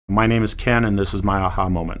My name is Ken, and this is my aha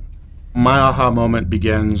moment. My aha moment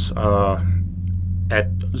begins at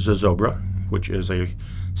Zozobra, which is a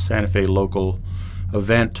Santa Fe local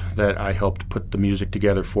event that I helped put the music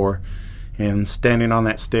together for. And standing on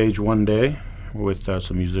that stage one day with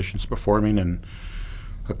some musicians performing and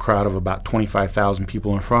a crowd of about 25,000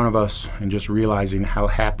 people in front of us, and just realizing how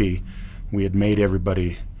happy we had made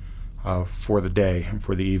everybody for the day and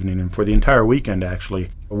for the evening and for the entire weekend, actually.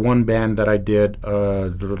 One band that I did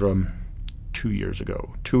 2 years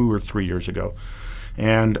ago, 2 or 3 years ago,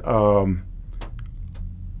 and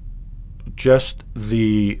just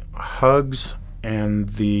the hugs and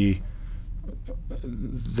they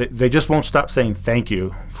just won't stop saying thank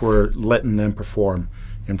you for letting them perform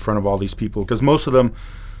in front of all these people, because most of them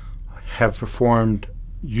have performed,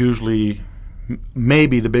 usually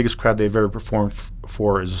maybe the biggest crowd they've ever performed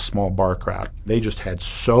for is a small bar crowd. They just had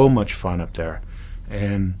so much fun up there,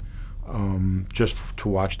 and just to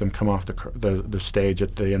watch them come off the stage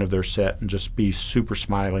at the end of their set and just be super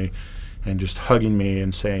smiley and just hugging me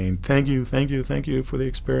and saying thank you, thank you, thank you for the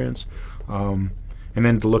experience. And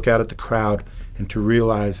then to look out at the crowd and to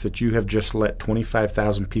realize that you have just let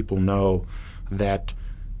 25,000 people know that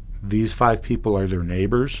these 5 people are their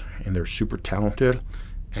neighbors, and they're super talented,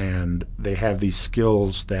 and they have these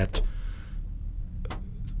skills that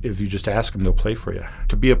if you just ask them, they'll play for you.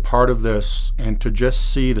 To be a part of this and to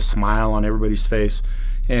just see the smile on everybody's face,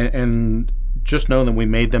 and just know that we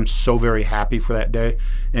made them so very happy for that day.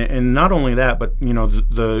 And not only that, but you know,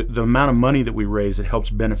 the amount of money that we raise, it helps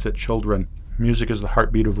benefit children. Music is the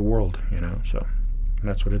heartbeat of the world, you know, so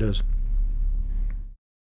that's what it is.